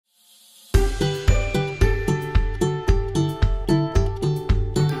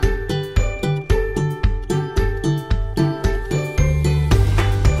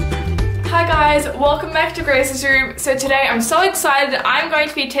welcome back to Grace's Room. So today I'm so excited. I'm going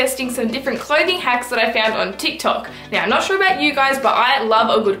to be testing some different clothing hacks that I found on TikTok. Now I'm not sure about you guys, but I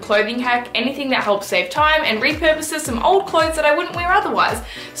love a good clothing hack, anything that helps save time and repurposes some old clothes that I wouldn't wear otherwise.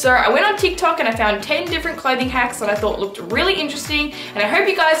 So I went on TikTok and I found 10 different clothing hacks that I thought looked really interesting, and I hope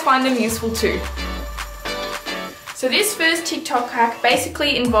you guys find them useful too. So this first TikTok hack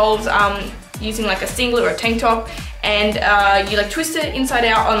basically involves using like a singlet or a tank top, and you like twist it inside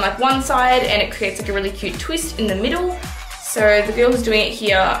out on like one side and it creates like a really cute twist in the middle. So the girl who's doing it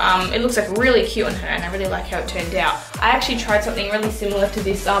here, it looks like really cute on her and I really like how it turned out. I actually tried something really similar to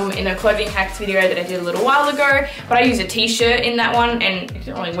this in a clothing hacks video that I did a little while ago, but I used a t-shirt in that one and it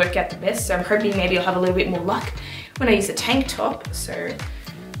didn't really work out the best, so I'm hoping maybe I'll have a little bit more luck when I use a tank top. So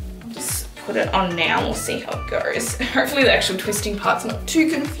I'll just put it on now and we'll see how it goes. Hopefully the actual twisting part's not too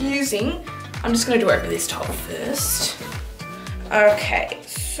confusing. I'm just gonna do over this top first. Okay,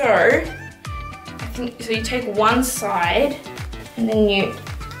 so I think so. You take one side and then you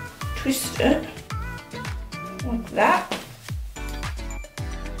twist it like that.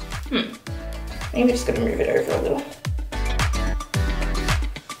 Maybe just gonna move it over a little.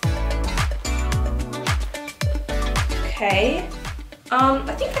 Okay.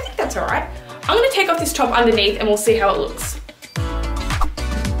 I think that's alright. I'm gonna take off this top underneath and we'll see how it looks.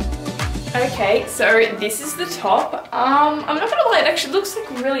 Okay, so this is the top. I'm not gonna lie, it actually looks like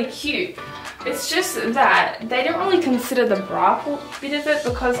really cute. It's just that they don't really consider the bra bit of it,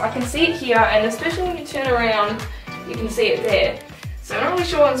 because I can see it here, and especially when you turn around, you can see it there. So I'm not really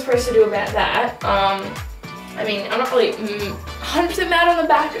sure what I'm supposed to do about that. I mean, I'm not really 100% mad on the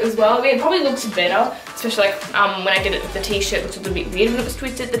back as well. I mean, it probably looks better, especially like when I did it with the t-shirt, it looked a little bit weird when it was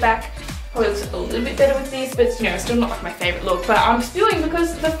twisted at the back. Probably looks a little bit better with this, but it's, you know, still not like my favourite look. But I'm spewing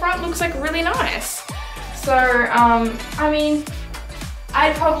because the front looks like really nice. So, I mean,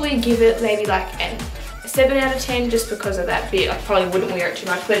 I'd probably give it maybe like a 7 out of 10 just because of that bit. I probably wouldn't wear it too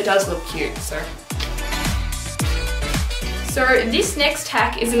much, but it does look cute, so. So this next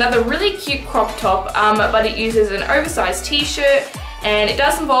hack is another really cute crop top, but it uses an oversized t-shirt, and it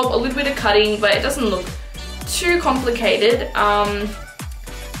does involve a little bit of cutting, but it doesn't look too complicated.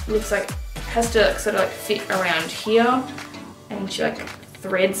 Looks like it has to sort of like fit around here, and she like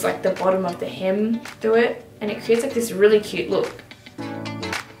threads like the bottom of the hem through it, and it creates like this really cute look.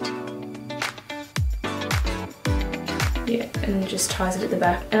 Yeah, and just ties it at the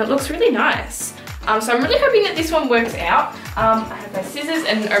back, and it looks really nice. So I'm really hoping that this one works out. I have my scissors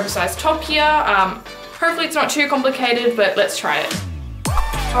and an oversized top here. Hopefully it's not too complicated, but let's try it.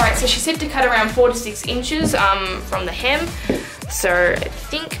 Alright, so she said to cut around 4 to 6 inches from the hem. So I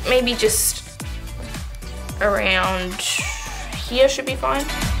think maybe just around here should be fine.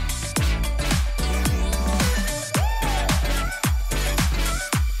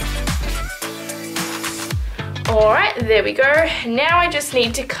 Alright, there we go. Now I just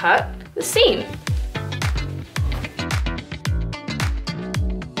need to cut the seam.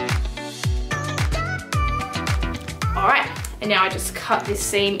 Alright, and now I just cut this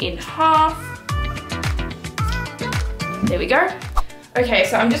seam in half. There we go. Okay,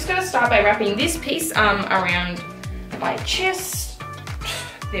 so I'm just gonna start by wrapping this piece around my chest.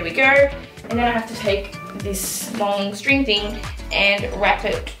 There we go. And then I have to take this long string thing and wrap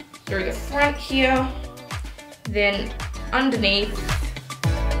it through the front here. Then underneath,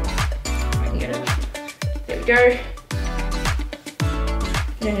 if I can get it. There we go.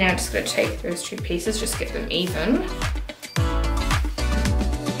 And then now I'm just gonna take those two pieces, just get them even.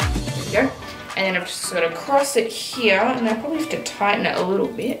 There we go. And then I'm just going to cross it here, and I probably have to tighten it a little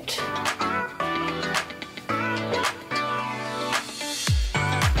bit.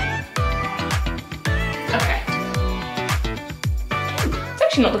 Okay. It's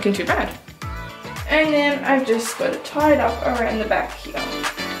actually not looking too bad. And then I've just got it tied up around the back here.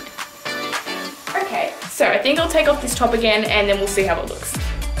 Okay, so I think I'll take off this top again and then we'll see how it looks.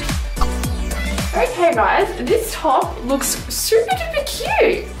 Okay guys, this top looks super duper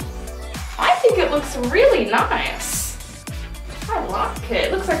cute. I think it looks really nice. I like it.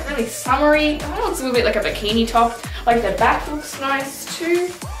 It looks like really summery. It looks a little bit like a bikini top. Like the back looks nice too.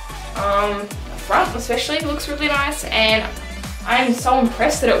 The front especially looks really nice, and I'm so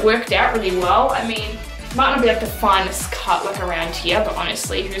impressed that it worked out really well. I mean, it might not be like the finest cut like around here, but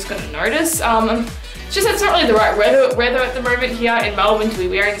honestly, who's gonna notice? It's just it's not really the right weather at the moment here in Melbourne to be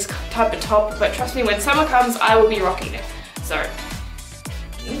wearing this type of top, but trust me, when summer comes, I will be rocking it. So,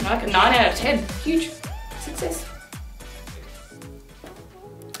 like a 9 out of 10. Huge success.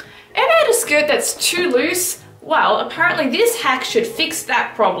 And I had a skirt that's too loose. Well, apparently this hack should fix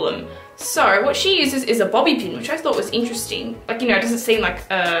that problem. So what she uses is a bobby pin, which I thought was interesting. Like, you know, it doesn't seem like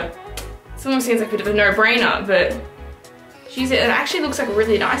a This almost seems like a bit of a no-brainer, but it actually looks like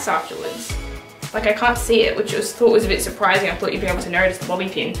really nice afterwards. Like I can't see it, which I thought was a bit surprising. I thought you'd be able to notice the bobby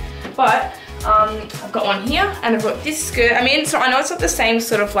pin. But I've got one here and I've got this skirt. I mean, so I know it's not the same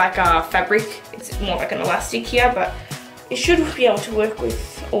sort of like fabric. It's more like an elastic here, but it should be able to work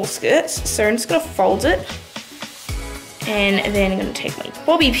with all skirts. So I'm just gonna fold it. And then I'm gonna take my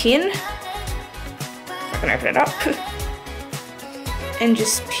bobby pin. I can open it up. And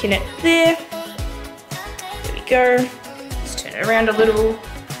just pin it there. There we go. Just turn it around a little.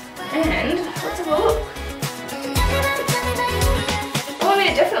 And let's have a look. Oh, I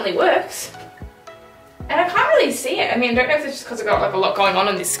mean, it definitely works. And I can't really see it. I mean, I don't know if it's just because I've got like a lot going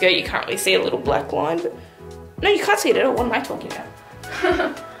on this skirt, you can't really see a little black line, but no, you can't see it at all. What am I talking about?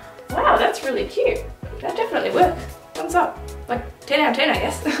 Wow, that's really cute. That definitely works. Thumbs up. Like 10 out of 10, I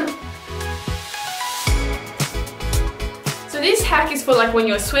guess. So this hack is for like when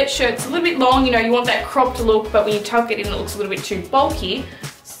your sweatshirt's a little bit long, you know, you want that cropped look, but when you tuck it in, it looks a little bit too bulky.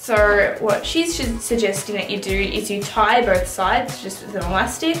 So what she's suggesting that you do is you tie both sides just with an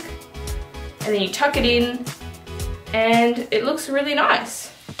elastic, and then you tuck it in, and it looks really nice.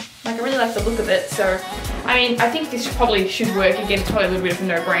 Like I really like the look of it. So, I mean, I think this probably should work. Again, it's probably a little bit of a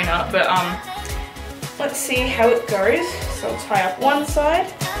no-brainer, but let's see how it goes. So I'll tie up one side.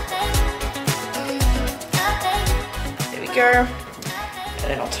 There we go. And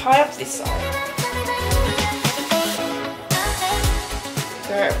then I'll tie up this side.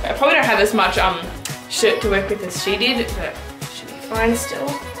 So I probably don't have as much shirt to work with as she did, but should be fine still.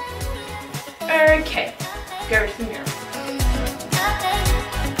 Okay, go to the mirror.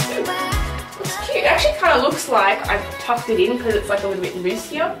 Ooh, looks cute. It actually kind of looks like I've tucked it in because it's like a little bit loose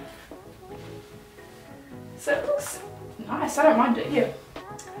here. So it looks nice, I don't mind it, yeah.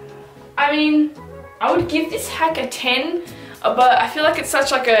 I mean, I would give this hack a 10, but I feel like it's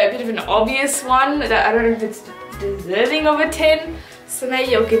such like a bit of an obvious one that I don't know if it's deserving of a 10. So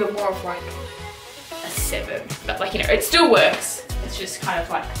maybe I'll give it more of like a 7. But like, you know, it still works. It's just kind of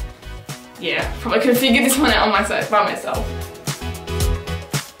like, yeah, probably could have figured this one out on by myself.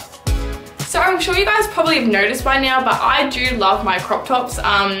 So I'm sure you guys probably have noticed by now, but I do love my crop tops.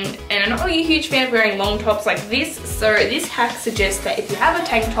 And I'm not really a huge fan of wearing long tops like this. So this hack suggests that if you have a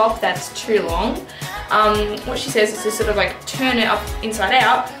tank top that's too long, what she says is to sort of like turn it up inside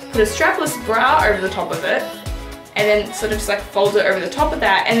out, put a strapless bra over the top of it, and then sort of just like fold it over the top of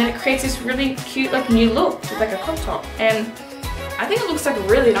that, and then it creates this really cute like new look with like a crop top. And I think it looks like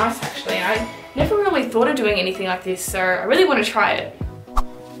really nice actually. I never really thought of doing anything like this, so I really want to try it.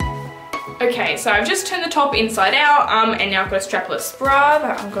 Okay, so I've just turned the top inside out, and now I've got a strapless bra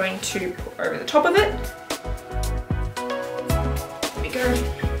that I'm going to put over the top of it. There we go.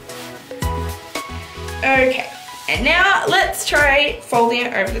 Okay, and now let's try folding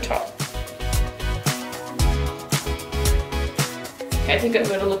it over the top. Okay, I think I'm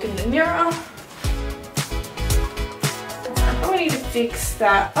going to look in the mirror. I probably need to fix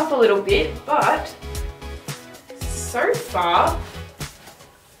that up a little bit, but so far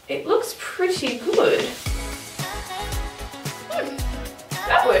it looks pretty good.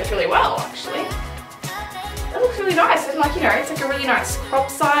 That worked really well actually. That looks really nice, and like, you know, it's like a really nice crop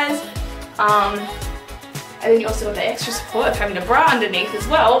size. And then you also got the extra support of having a bra underneath as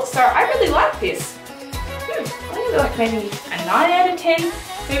well, so I really like this. I think like maybe a 9 out of 10.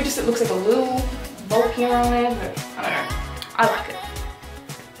 Maybe just it looks like a little bulkier on there, but I don't know. I like it.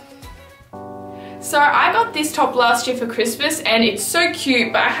 So I got this top last year for Christmas and it's so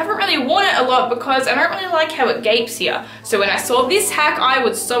cute, but I haven't really worn it a lot because I don't really like how it gapes here. So when I saw this hack, I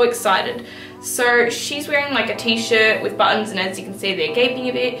was so excited. So she's wearing like a t-shirt with buttons, and as you can see they're gaping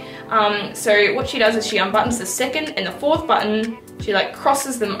a bit. So what she does is she unbuttons the second and the fourth button, she like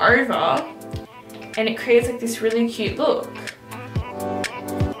crosses them over, and it creates like this really cute look.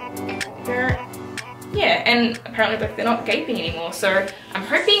 Yeah, and apparently like they're not gaping anymore, so I'm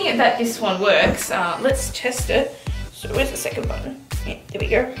hoping that this one works. Let's test it. So where's the second button? Yeah, there we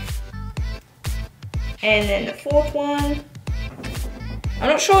go. And then the fourth one. I'm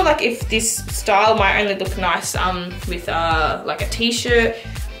not sure like if this style might only look nice with like a t-shirt.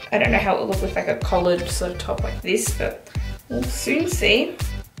 I don't know how it will look with like a collared sort of top like this, but we'll soon see.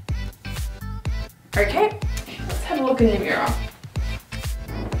 Okay, let's have a look in the mirror.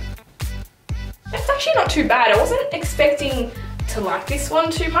 It's actually not too bad. I wasn't expecting to like this one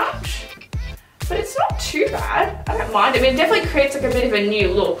too much, but it's not too bad. I don't mind. I mean, it definitely creates like a bit of a new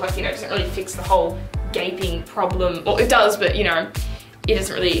look. Like, you know, it doesn't really fix the whole gaping problem. Well, it does, but you know, it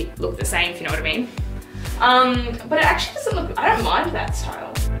doesn't really look the same, if you know what I mean. But it actually doesn't look, I don't mind that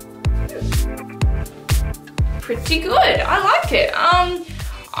style. Pretty good, I like it.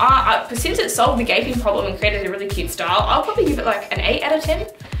 since it solved the gaping problem and created a really cute style, I'll probably give it like an 8 out of 10.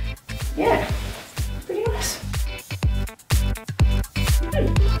 Yeah, pretty nice.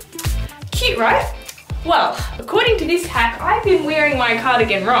 Cute, right? Well, according to this hack, I've been wearing my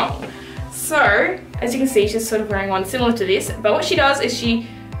cardigan wrong. So, as you can see, she's sort of wearing one similar to this, but what she does is she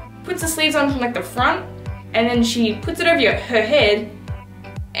puts the sleeves on from like the front, and then she puts it over her head,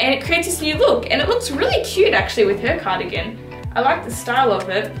 and it creates this new look, and it looks really cute actually with her cardigan. I like the style of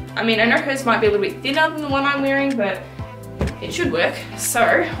it. I mean, I know hers might be a little bit thinner than the one I'm wearing, but it should work.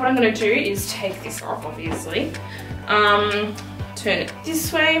 So, what I'm gonna do is take this off, obviously. Turn it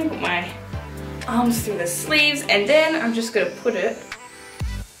this way, put my arms through the sleeves, and then I'm just gonna put it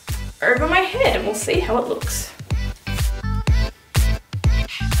over my head and we'll see how it looks.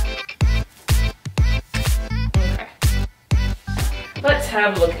 Okay. Let's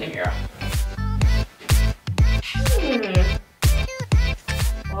have a look in the mirror.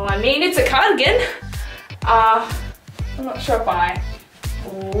 Well, I mean, it's a cardigan. I'm not sure if I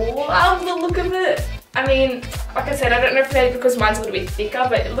love the look of it. I mean, like I said, I don't know if maybe because mine's a little bit thicker,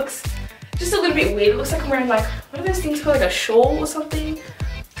 but it looks just a little bit weird. It looks like I'm wearing like, what are those things called, like a shawl or something?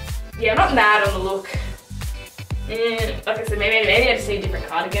 Yeah, I'm not mad on the look. Like I said, maybe I just need a different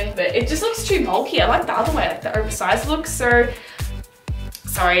cardigan, but it just looks too bulky. I like the other way, like the oversized look. So,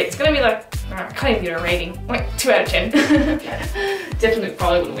 sorry, it's gonna be like, I can't even give it a rating. Like 2 out of 10. Definitely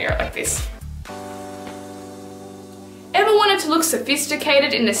probably wouldn't wear it like this. Ever wanted to look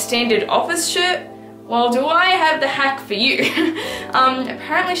sophisticated in a standard office shirt? Well, do I have the hack for you?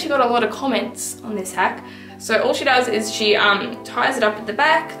 Apparently she got a lot of comments on this hack. So all she does is she ties it up at the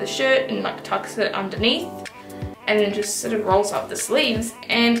back, the shirt, and like tucks it underneath, and then just sort of rolls up the sleeves,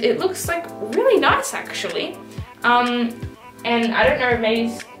 and it looks like really nice actually. And I don't know,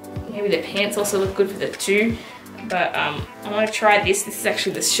 maybe the pants also look good for the too, but I'm gonna try this. This is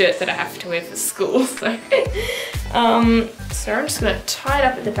actually the shirt that I have to wear for school, so. So I'm just gonna tie it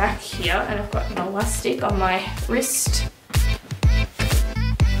up at the back here, and I've got an elastic on my wrist.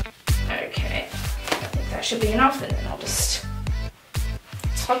 Okay, I think that should be enough, and then I'll just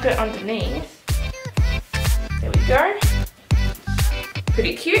tuck it underneath. There we go.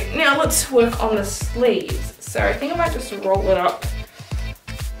 Pretty cute. Now let's work on the sleeves. So I think I might just roll it up.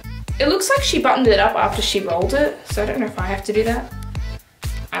 It looks like she buttoned it up after she rolled it, so I don't know if I have to do that.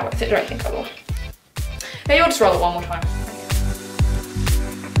 I don't think I will. Maybe I'll just roll it one more time.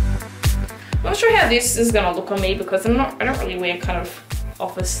 I'm not sure how this is gonna look on me because I don't really wear kind of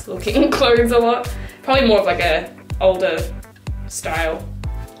office looking clothes a lot. Probably more of like a older style,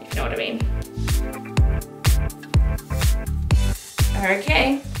 if you know what I mean.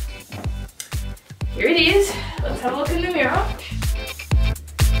 Okay, here it is. Let's have a look in the mirror.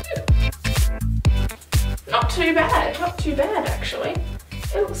 Not too bad actually.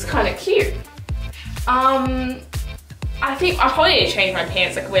 It looks kind of cute. I think I probably need to change my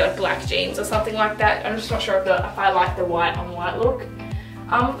pants, like wear like black jeans or something like that. I'm just not sure if I like the white on white look.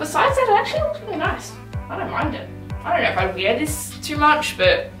 Besides that, it actually looks really nice. I don't mind it. I don't know if I'd wear this too much,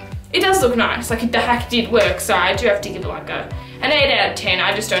 but it does look nice. Like the hack did work, so I do have to give it like an 8 out of 10.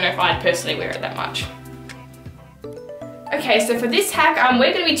 I just don't know if I'd personally wear it that much. Okay, so for this hack,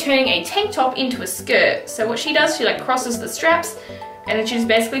 we're going to be turning a tank top into a skirt. So what she does, she like crosses the straps, and then she just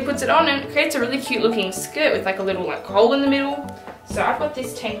basically puts it on and it creates a really cute looking skirt with like a little like hole in the middle. So I've got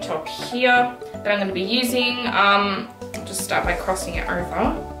this tank top here that I'm going to be using. I'll just start by crossing it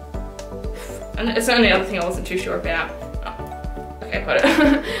over. And it's the only other thing I wasn't too sure about. Oh, okay, got it.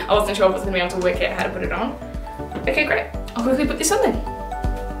 I wasn't sure if I was going to be able to work out how to put it on. Okay, great. I'll quickly put this on then.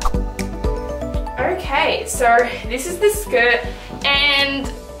 Okay, so this is the skirt,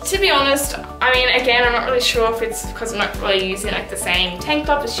 and to be honest, I mean, again, I'm not really sure if it's because I'm not really using like the same tank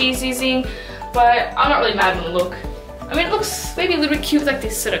top as she's using, but I'm not really mad on the look. I mean, it looks maybe a little bit cute with like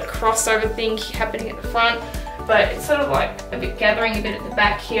this sort of crossover thing happening at the front, but it's sort of like a bit gathering a bit at the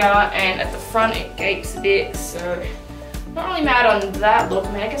back here, and at the front it gapes a bit, so I'm not really mad on that look.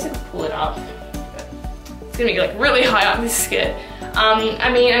 I mean, I guess I could pull it up, but it's gonna be like really high up this skirt. I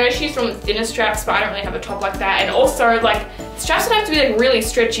mean, I know she's from thinner straps, but I don't really have a top like that. And also, like, straps would have to be like really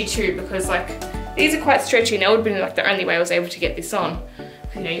stretchy too, because like these are quite stretchy, and that would have been like the only way I was able to get this on.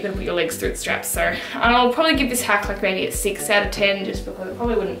 You know, you gotta put your legs through the straps. So I'll probably give this hack like maybe a 6 out of 10, just because it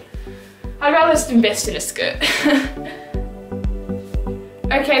probably wouldn't. I'd rather just invest in a skirt.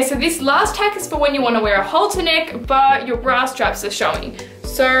 Okay, so this last hack is for when you want to wear a halter neck, but your bra straps are showing.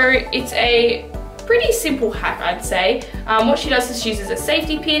 So it's a pretty simple hack, I'd say. What she does is she uses a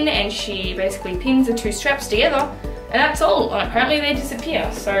safety pin, and she basically pins the 2 straps together, and that's all. And apparently they disappear.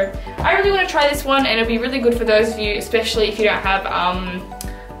 So I really want to try this one, and it'll be really good for those of you, especially if you don't have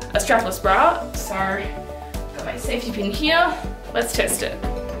a strapless bra. So got my safety pin here. Let's test it.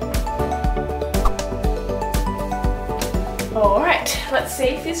 All right, let's see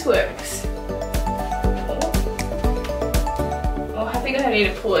if this works. Oh, I think I need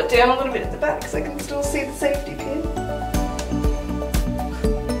to pull it down a little bit at the back so I can still see the safety pin.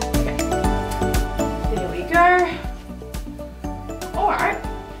 Okay. There we go. All right,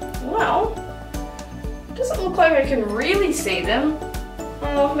 well, doesn't look like I can really see them.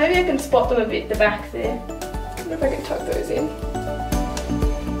 Oh, maybe I can spot them a bit at the back there. I wonder if I can tuck those in.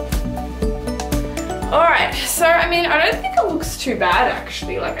 Alright, so I mean, I don't think it looks too bad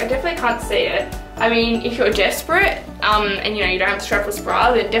actually. Like, I definitely can't see it. I mean, if you're desperate and you know, you don't have a strapless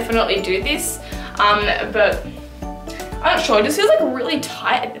bra, then definitely do this. But I'm not sure, it just feels like really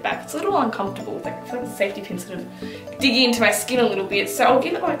tight at the back. It's a little uncomfortable. Like, I feel like the safety pin sort of digging into my skin a little bit. So I'll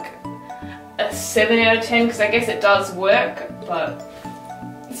give it like a 7 out of 10 because I guess it does work, but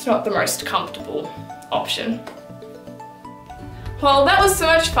it's not the most comfortable option. Well, that was so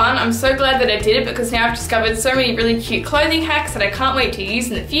much fun. I'm so glad that I did it because now I've discovered so many really cute clothing hacks that I can't wait to use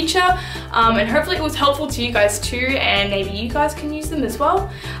in the future. And hopefully it was helpful to you guys too, and maybe you guys can use them as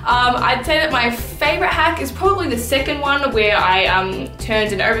well. I'd say that my favorite hack is probably the second one where I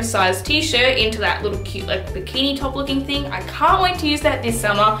turned an oversized t-shirt into that little cute like bikini top looking thing. I can't wait to use that this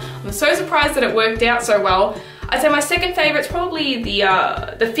summer. I'm so surprised that it worked out so well. I'd say my second favorite is probably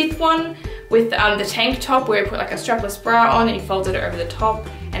the fifth one with the tank top where you put like a strapless bra on and you folded it over the top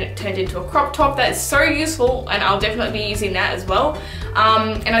and it turned into a crop top. That is so useful and I'll definitely be using that as well.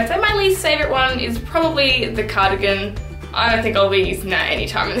 And I'd say my least favorite one is probably the cardigan. I don't think I'll be using that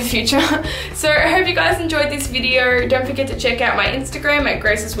anytime in the future. So I hope you guys enjoyed this video. Don't forget to check out my Instagram at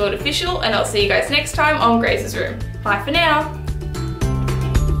Grace's World Official, and I'll see you guys next time on Grace's Room. Bye for now.